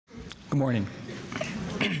Good morning.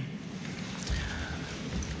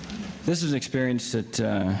 This is an experience that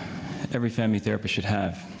every family therapist should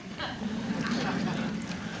have.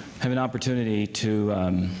 Have an opportunity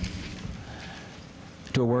to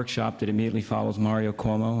do a workshop that immediately follows Mario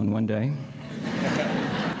Cuomo in one day.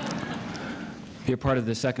 Be a part of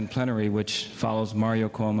the second plenary, which follows Mario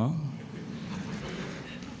Cuomo.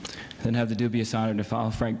 Then have the dubious honor to follow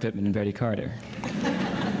Frank Pittman and Betty Carter.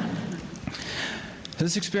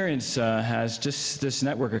 This experience has just this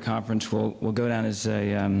networker conference will go down as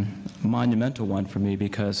a monumental one for me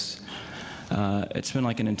because it's been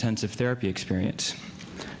like an intensive therapy experience.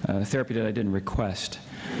 Therapy that I didn't request.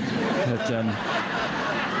 But,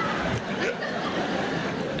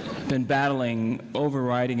 been battling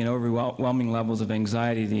overriding and overwhelming levels of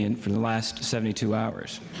anxiety for the last 72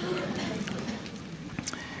 hours.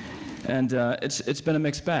 And it's been a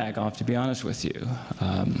mixed bag, I'll have to be honest with you.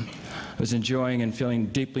 I was enjoying and feeling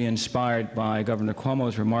deeply inspired by Governor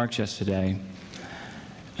Cuomo's remarks yesterday,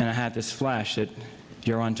 and I had this flash that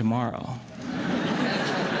you're on tomorrow.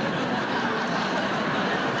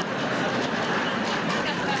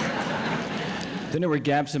 Then there were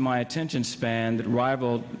gaps in my attention span that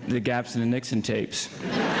rivaled the gaps in the Nixon tapes.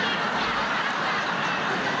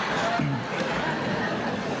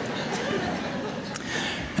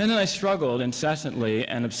 And then I struggled incessantly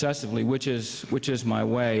and obsessively, which is my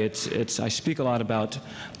way. I speak a lot about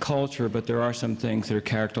culture, but there are some things that are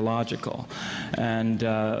characterological. And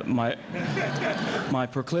my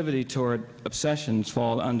proclivity toward obsessions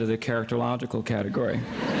fall under the characterological category.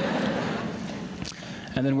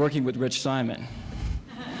 And then working with Rich Simon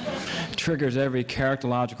triggers every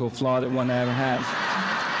characterological flaw that one ever has.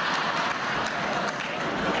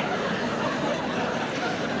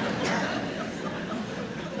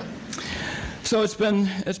 So it's been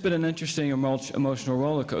an interesting emotional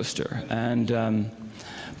roller coaster, and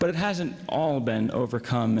but it hasn't all been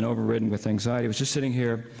overcome and overridden with anxiety. I was just sitting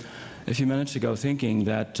here a few minutes ago thinking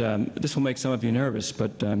that this will make some of you nervous,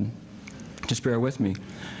 but just bear with me.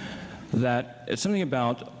 That it's something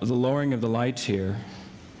about the lowering of the lights here,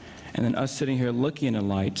 and then us sitting here looking at the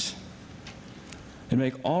lights, and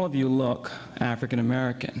make all of you look African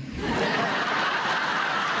American.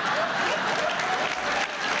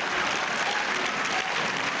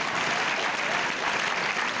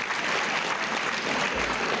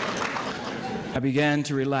 I began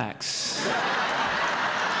to relax.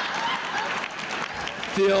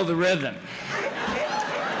 Feel the rhythm.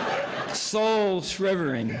 Soul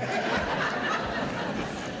shivering.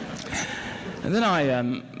 And then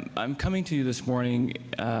I'm coming to you this morning,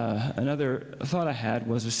 another thought I had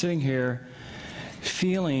was sitting here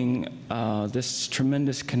feeling this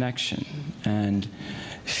tremendous connection and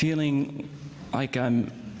feeling like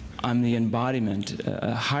I'm the embodiment,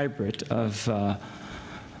 a hybrid of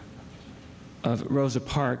Rosa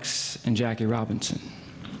Parks and Jackie Robinson,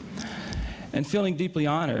 and feeling deeply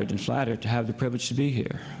honored and flattered to have the privilege to be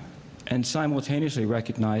here, and simultaneously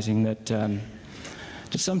recognizing that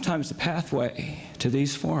sometimes the pathway to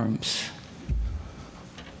these forums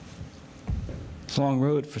is a long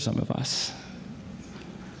road for some of us.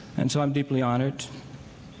 And so I'm deeply honored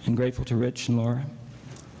and grateful to Rich and Laura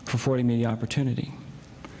for affording me the opportunity.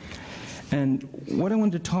 And what I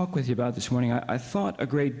wanted to talk with you about this morning, I thought a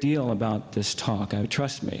great deal about this talk.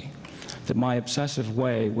 Trust me, that my obsessive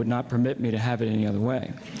way would not permit me to have it any other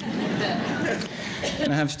way.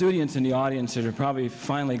 And I have students in the audience that are probably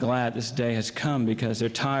finally glad this day has come because they're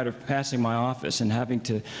tired of passing my office and having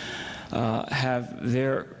to have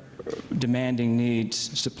their demanding needs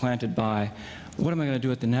supplanted by, what am I going to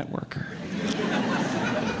do at the networker?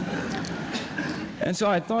 And so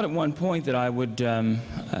I thought at one point that I would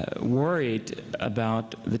worried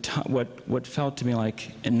about what felt to me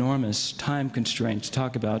like enormous time constraints to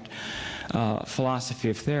talk about philosophy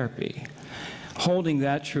of therapy. Holding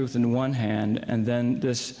that truth in one hand, and then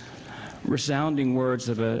this resounding words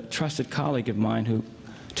of a trusted colleague of mine who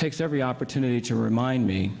takes every opportunity to remind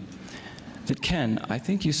me that, Ken, I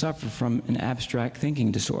think you suffer from an abstract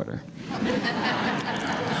thinking disorder.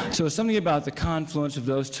 So it's something about the confluence of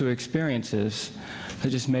those two experiences that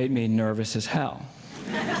just made me nervous as hell.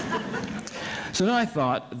 So then I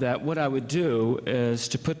thought that what I would do is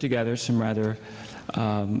to put together some rather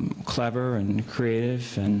clever and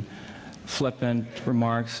creative and flippant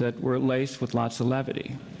remarks that were laced with lots of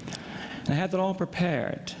levity. And I had that all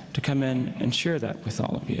prepared to come in and share that with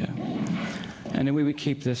all of you. And then we would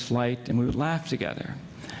keep this light and we would laugh together.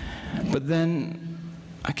 But then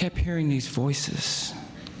I kept hearing these voices.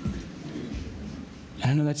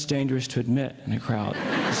 And I know that's dangerous to admit in a crowd.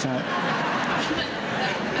 So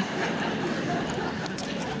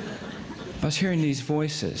I was hearing these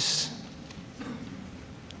voices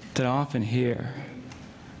that I often hear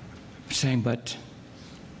saying, but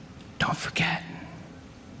don't forget.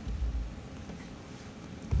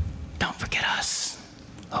 Don't forget us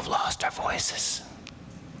who've lost our voices.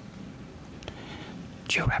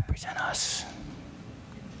 You represent us.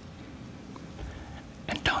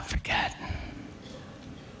 And don't forget,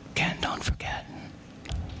 Ken, don't forget,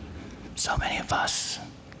 so many of us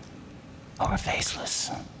who are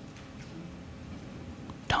faceless.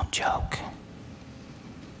 Don't joke.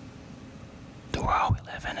 The world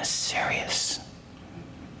we live in is serious.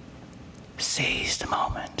 Seize the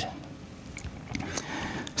moment.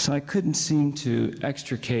 So I couldn't seem to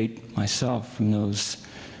extricate myself from those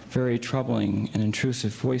very troubling and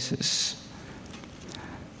intrusive voices.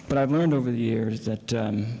 But I've learned over the years that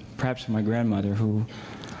perhaps from my grandmother, who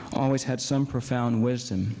always had some profound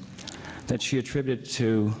wisdom, that she attributed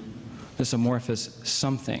to this amorphous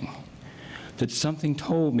something, that something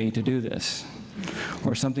told me to do this,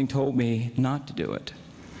 or something told me not to do it.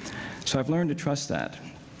 So I've learned to trust that.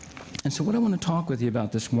 And so what I want to talk with you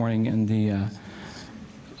about this morning in the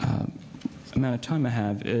amount of time I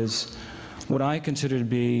have is what I consider to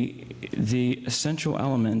be the essential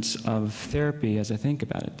elements of therapy as I think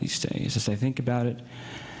about it these days, as I think about it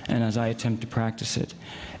and as I attempt to practice it.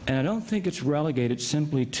 And I don't think it's relegated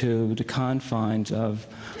simply to the confines of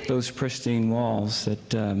those pristine walls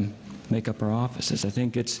that make up our offices.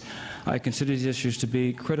 I consider these issues to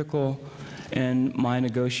be critical in my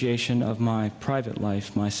negotiation of my private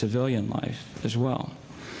life, my civilian life as well.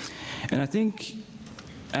 And I think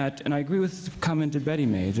and I agree with the comment that Betty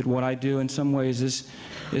made, that what I do in some ways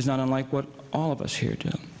is not unlike what all of us here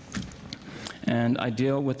do. And I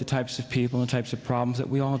deal with the types of people and the types of problems that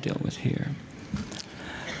we all deal with here.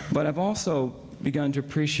 But I've also begun to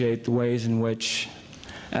appreciate the ways in which,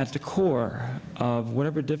 at the core of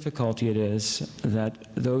whatever difficulty it is that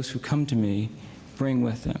those who come to me bring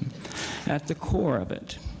with them, at the core of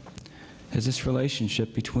it is this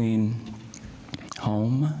relationship between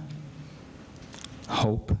home,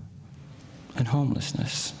 hope, and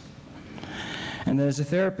homelessness. And that as a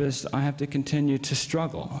therapist, I have to continue to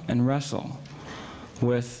struggle and wrestle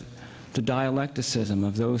with the dialecticism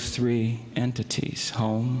of those three entities: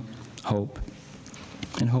 home, hope,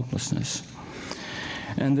 and hopelessness.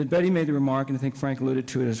 And that Betty made the remark, and I think Frank alluded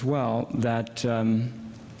to it as well, that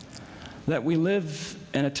that we live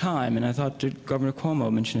in a time, and I thought that Governor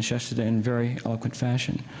Cuomo mentioned this yesterday in very eloquent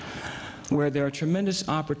fashion, where there are tremendous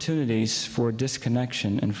opportunities for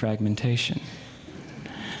disconnection and fragmentation.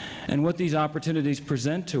 And what these opportunities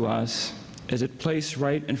present to us is it placed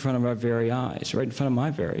right in front of our very eyes, right in front of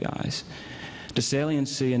my very eyes, the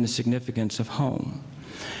saliency and the significance of home.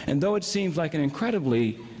 And though it seems like an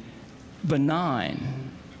incredibly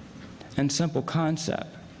benign and simple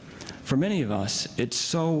concept, for many of us, it's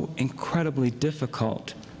so incredibly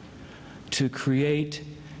difficult to create,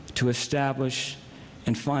 to establish,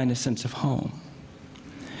 and find a sense of home.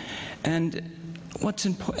 And what's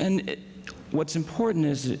important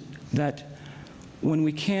is that when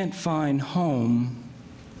we can't find home,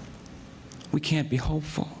 we can't be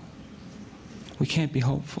hopeful. We can't be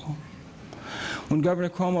hopeful. When Governor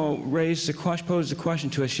Cuomo posed the question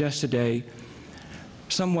to us yesterday,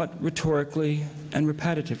 somewhat rhetorically and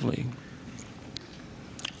repetitively,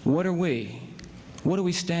 what are we? What do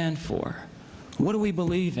we stand for? What do we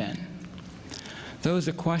believe in? Those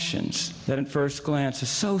are questions that at first glance are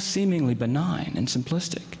so seemingly benign and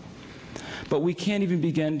simplistic. But we can't even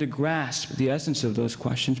begin to grasp the essence of those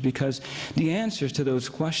questions, because the answers to those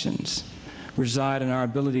questions reside in our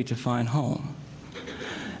ability to find home.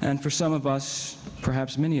 And for some of us,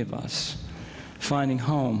 perhaps many of us, finding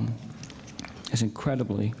home is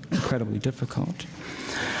incredibly, incredibly difficult.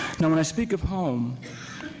 Now, when I speak of home,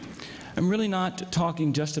 I'm really not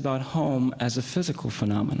talking just about home as a physical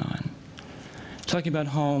phenomenon. I'm talking about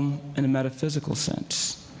home in a metaphysical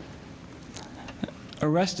sense. A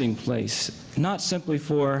resting place, not simply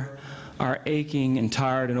for our aching and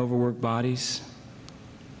tired and overworked bodies,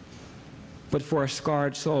 but for our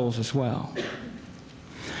scarred souls as well.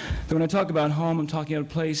 But when I talk about home, I'm talking about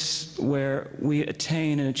a place where we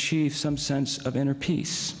attain and achieve some sense of inner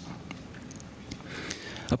peace.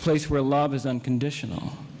 A place where love is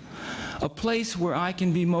unconditional. A place where I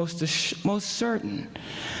can be most certain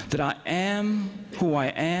that I am who I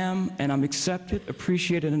am, and I'm accepted,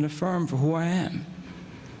 appreciated, and affirmed for who I am.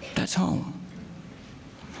 That's home.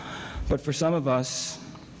 But for some of us,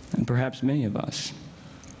 and perhaps many of us,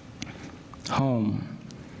 home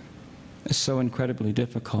is so incredibly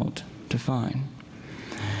difficult to find.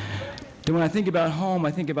 Then when I think about home,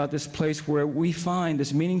 I think about this place where we find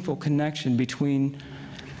this meaningful connection between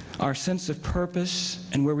our sense of purpose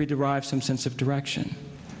and where we derive some sense of direction.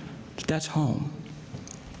 That's home.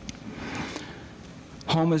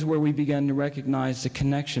 Home is where we begin to recognize the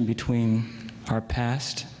connection between our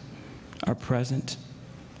past, our present,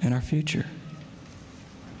 and our future.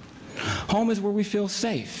 Home is where we feel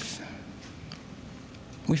safe.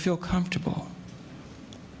 We feel comfortable.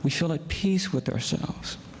 We feel at peace with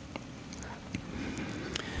ourselves.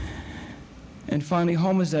 And finally,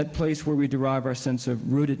 home is that place where we derive our sense of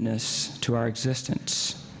rootedness to our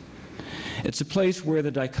existence. It's a place where the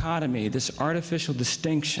dichotomy, this artificial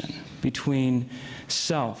distinction between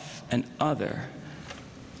self and other,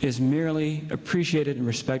 is merely appreciated and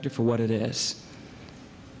respected for what it is.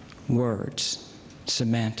 Words,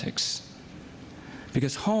 semantics.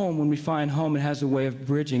 Because home, when we find home, it has a way of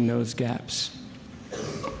bridging those gaps.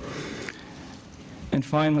 And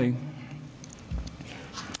finally,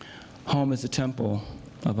 home is the temple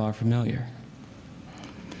of our familiar.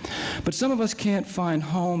 But some of us can't find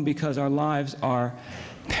home because our lives are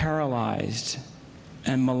paralyzed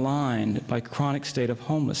and maligned by chronic state of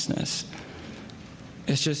homelessness.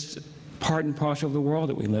 It's just part and parcel of the world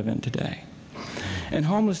that we live in today. And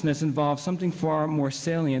homelessness involves something far more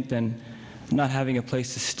salient than not having a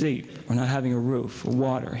place to sleep, or not having a roof, or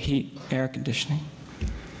water, heat, air conditioning.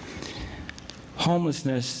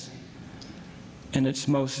 Homelessness, in its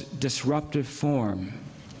most disruptive form,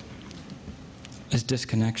 is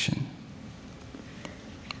disconnection.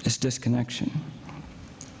 It's disconnection.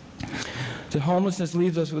 The homelessness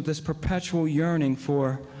leaves us with this perpetual yearning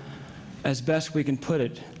for, as best we can put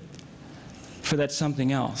it, for that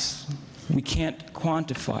something else. We can't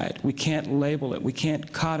quantify it. We can't label it. We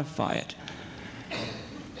can't codify it.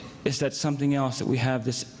 It's that something else that we have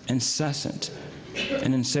this incessant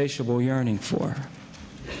and insatiable yearning for.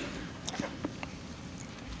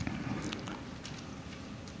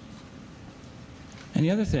 And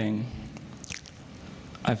the other thing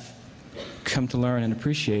I've come to learn and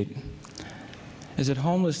appreciate is that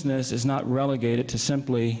homelessness is not relegated to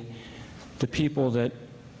simply the people that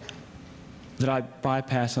I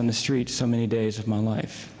bypass on the street so many days of my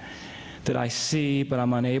life, that I see but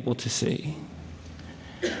I'm unable to see.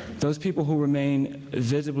 Those people who remain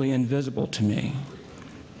visibly invisible to me.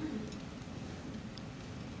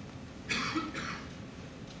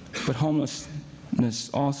 But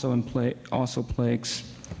homelessness also plagues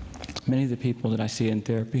many of the people that I see in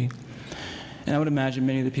therapy. And I would imagine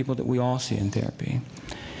many of the people that we all see in therapy.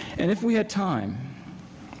 And if we had time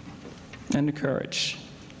and the courage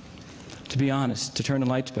to be honest, to turn the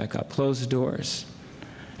lights back up, close the doors,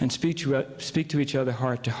 and speak to each other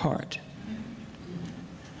heart to heart,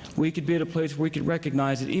 we could be at a place where we could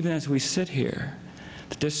recognize that even as we sit here,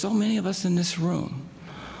 that there's so many of us in this room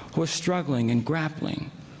who are struggling and grappling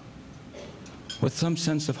with some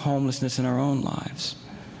sense of homelessness in our own lives.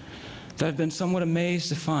 That I've been somewhat amazed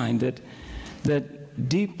to find that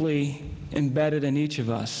deeply embedded in each of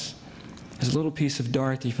us is a little piece of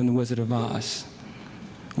Dorothy from The Wizard of Oz.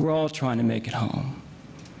 We're all trying to make it home.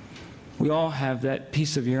 We all have that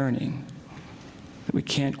piece of yearning that we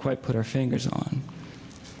can't quite put our fingers on,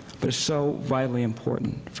 but it's so vitally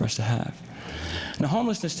important for us to have. Now,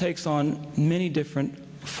 homelessness takes on many different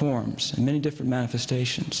forms and many different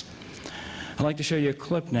manifestations. I'd like to show you a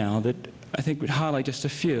clip now that I think would highlight just a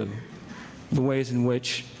few of the ways in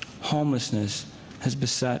which homelessness has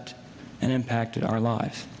beset and impacted our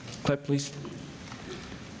lives. Clip, please.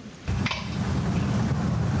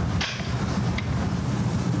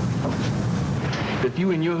 If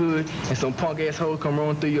you in your hood and some punk asshole come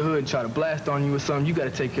rolling through your hood and try to blast on you or something, you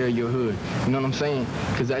gotta take care of your hood. You know what I'm saying?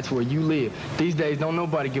 Because that's where you live. These days, don't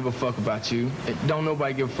nobody give a fuck about you. Don't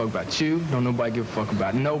nobody give a fuck about you. Don't nobody give a fuck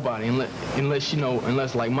about nobody unless you know,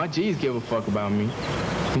 unless like my G's give a fuck about me.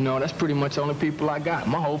 You know, that's pretty much the only people I got.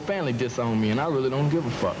 My whole family disown me, and I really don't give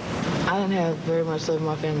a fuck. I didn't have very much love in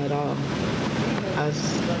my family at all.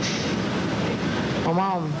 My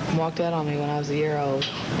mom walked out on me when I was a year old,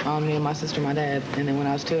 on me and my sister and my dad, and then when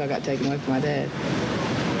I was 2, I got taken away from my dad.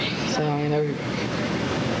 So, I mean,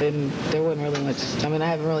 there wasn't really much, I mean, I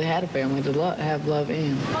haven't really had a family to have love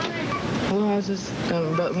in. Well, I was just,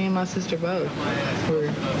 but me and my sister both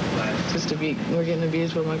were getting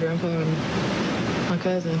abused by my grandpa and my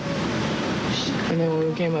cousin. And then when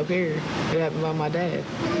we came up here, it happened by my dad.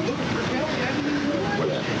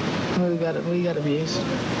 We got abused.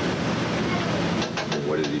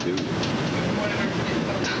 What did he do?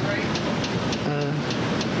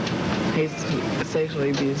 He sexually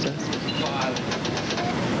abused us.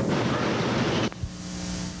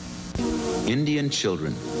 Indian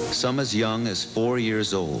children, some as young as 4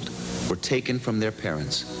 years old, were taken from their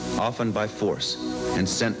parents, often by force, and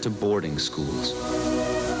sent to boarding schools.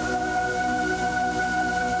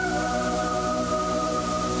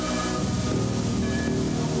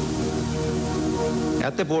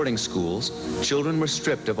 At the boarding schools, children were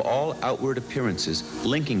stripped of all outward appearances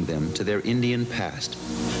linking them to their Indian past.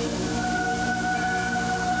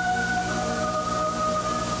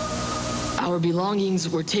 Our belongings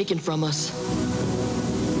were taken from us.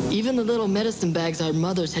 Even the little medicine bags our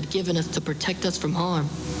mothers had given us to protect us from harm.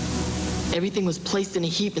 Everything was placed in a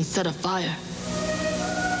heap and set afire.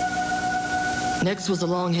 Next was the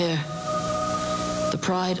long hair, the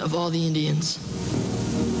pride of all the Indians.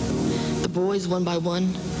 The boys, one by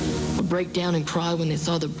one, would break down and cry when they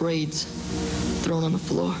saw the braids thrown on the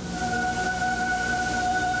floor.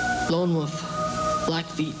 Lone Wolf,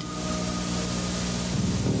 Blackfeet.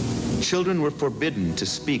 Children were forbidden to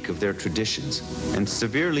speak of their traditions and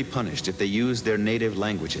severely punished if they used their native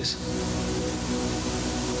languages.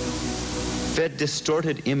 Fed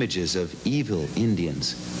distorted images of evil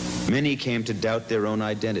Indians, many came to doubt their own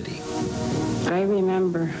identity. I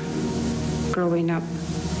remember growing up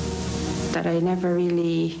that I never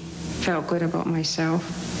really felt good about myself.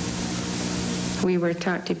 We were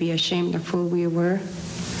taught to be ashamed of who we were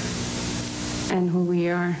and who we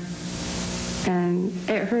are. And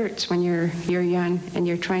it hurts when you're young and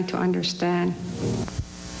you're trying to understand.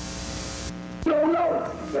 No.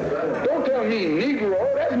 Don't tell me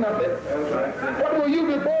Negro. That's nothing. What were you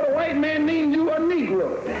before the white man named you a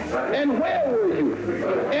Negro? And where were you?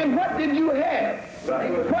 And what did you have?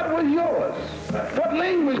 What was yours? What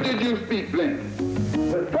language did you speak then?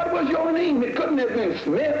 What was your name? It couldn't have been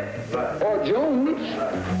Smith or Jones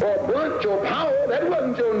or Bunch or Powell. That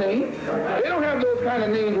wasn't your name. They don't have those kind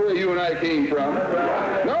of names where you and I came from.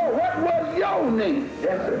 No, what was your name?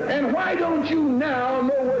 And why don't you now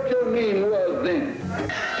know what your name was then?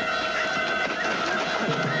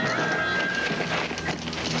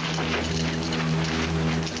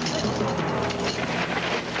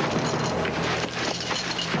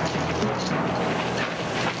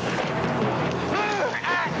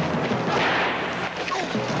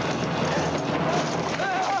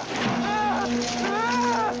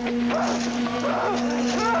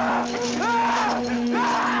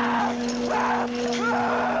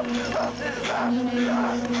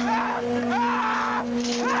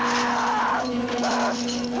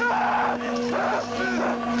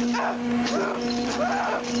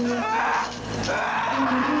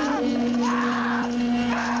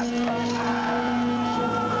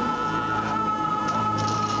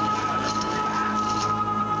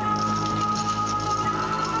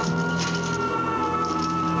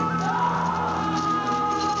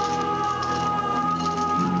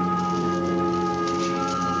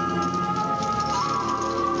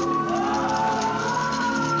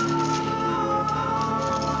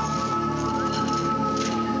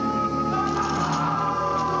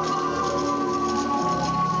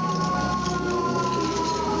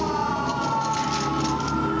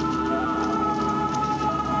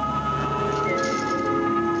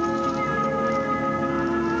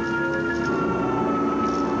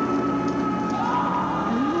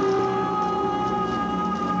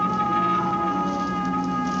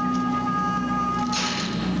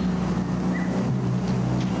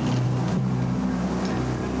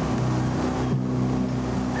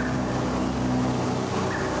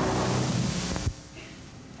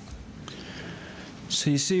 So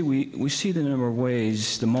you see, we see the number of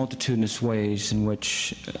ways, the multitudinous ways in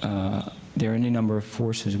which there are any number of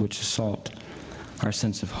forces which assault our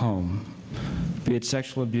sense of home, be it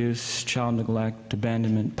sexual abuse, child neglect,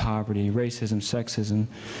 abandonment, poverty, racism, sexism,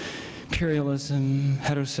 imperialism,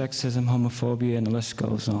 heterosexism, homophobia, and the list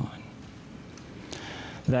goes on.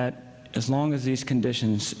 That as long as these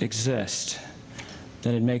conditions exist,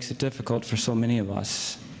 then it makes it difficult for so many of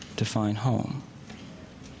us to find home.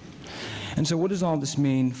 And so what does all this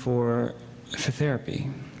mean for therapy?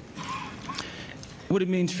 What it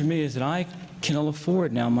means for me is that I can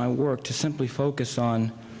afford now my work to simply focus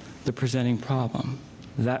on the presenting problem,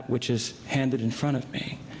 that which is handed in front of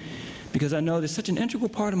me. Because I know there's such an integral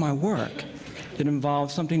part of my work that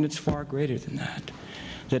involves something that's far greater than that.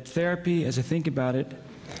 That therapy, as I think about it,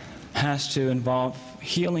 has to involve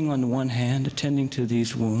healing on the one hand, attending to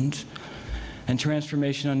these wounds, and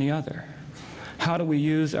transformation on the other. How do we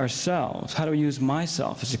use ourselves? How do we use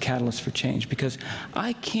myself as a catalyst for change? Because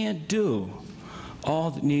I can't do all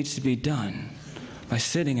that needs to be done by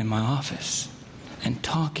sitting in my office and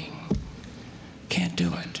talking. Can't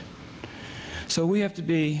do it. So I have to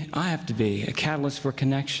be a catalyst for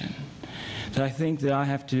connection. That I think that I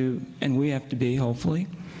have to, and we have to be, hopefully,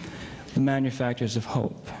 the manufacturers of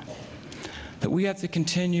hope. That we have to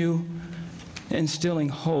continue instilling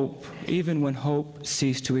hope even when hope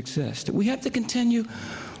ceased to exist. We have to continue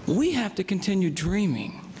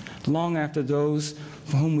dreaming long after those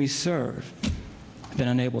for whom we serve I've been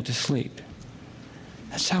unable to sleep.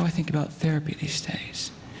 That's how I think about therapy these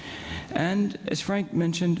days. And as Frank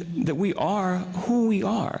mentioned, that we are who we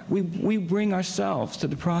are. We bring ourselves to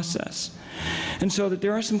the process. And so that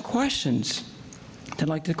there are some questions that I'd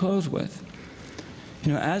like to close with.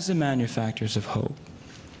 You know, as the manufacturers of hope,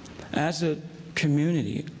 as a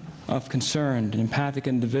community of concerned and empathic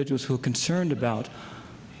individuals who are concerned about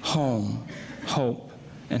home, hope,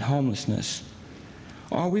 and homelessness,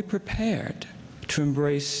 are we prepared to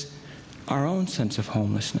embrace our own sense of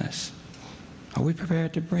homelessness? Are we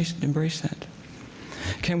prepared to embrace that?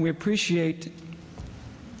 Can we appreciate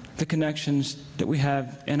the connections that we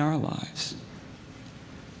have in our lives?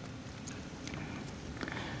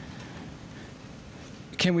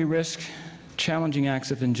 Can we risk challenging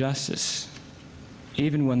acts of injustice,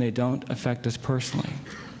 even when they don't affect us personally?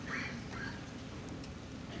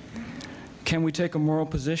 Can we take a moral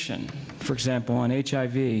position, for example, on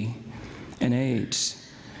HIV and AIDS,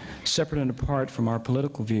 separate and apart from our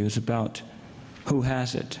political views about who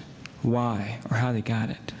has it, why, or how they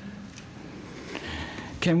got it?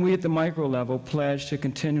 Can we at the micro level pledge to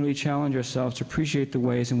continually challenge ourselves to appreciate the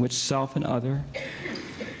ways in which self and other,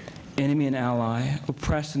 enemy and ally,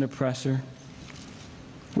 oppressed and oppressor,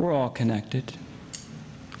 we're all connected.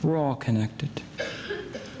 We're all connected.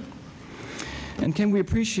 And can we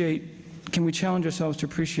challenge ourselves to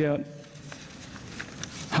appreciate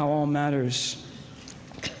how all matters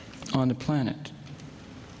on the planet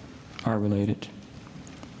are related?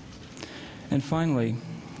 And finally,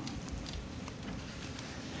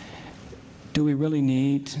 do we really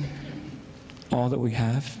need all that we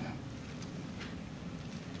have?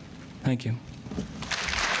 Thank you.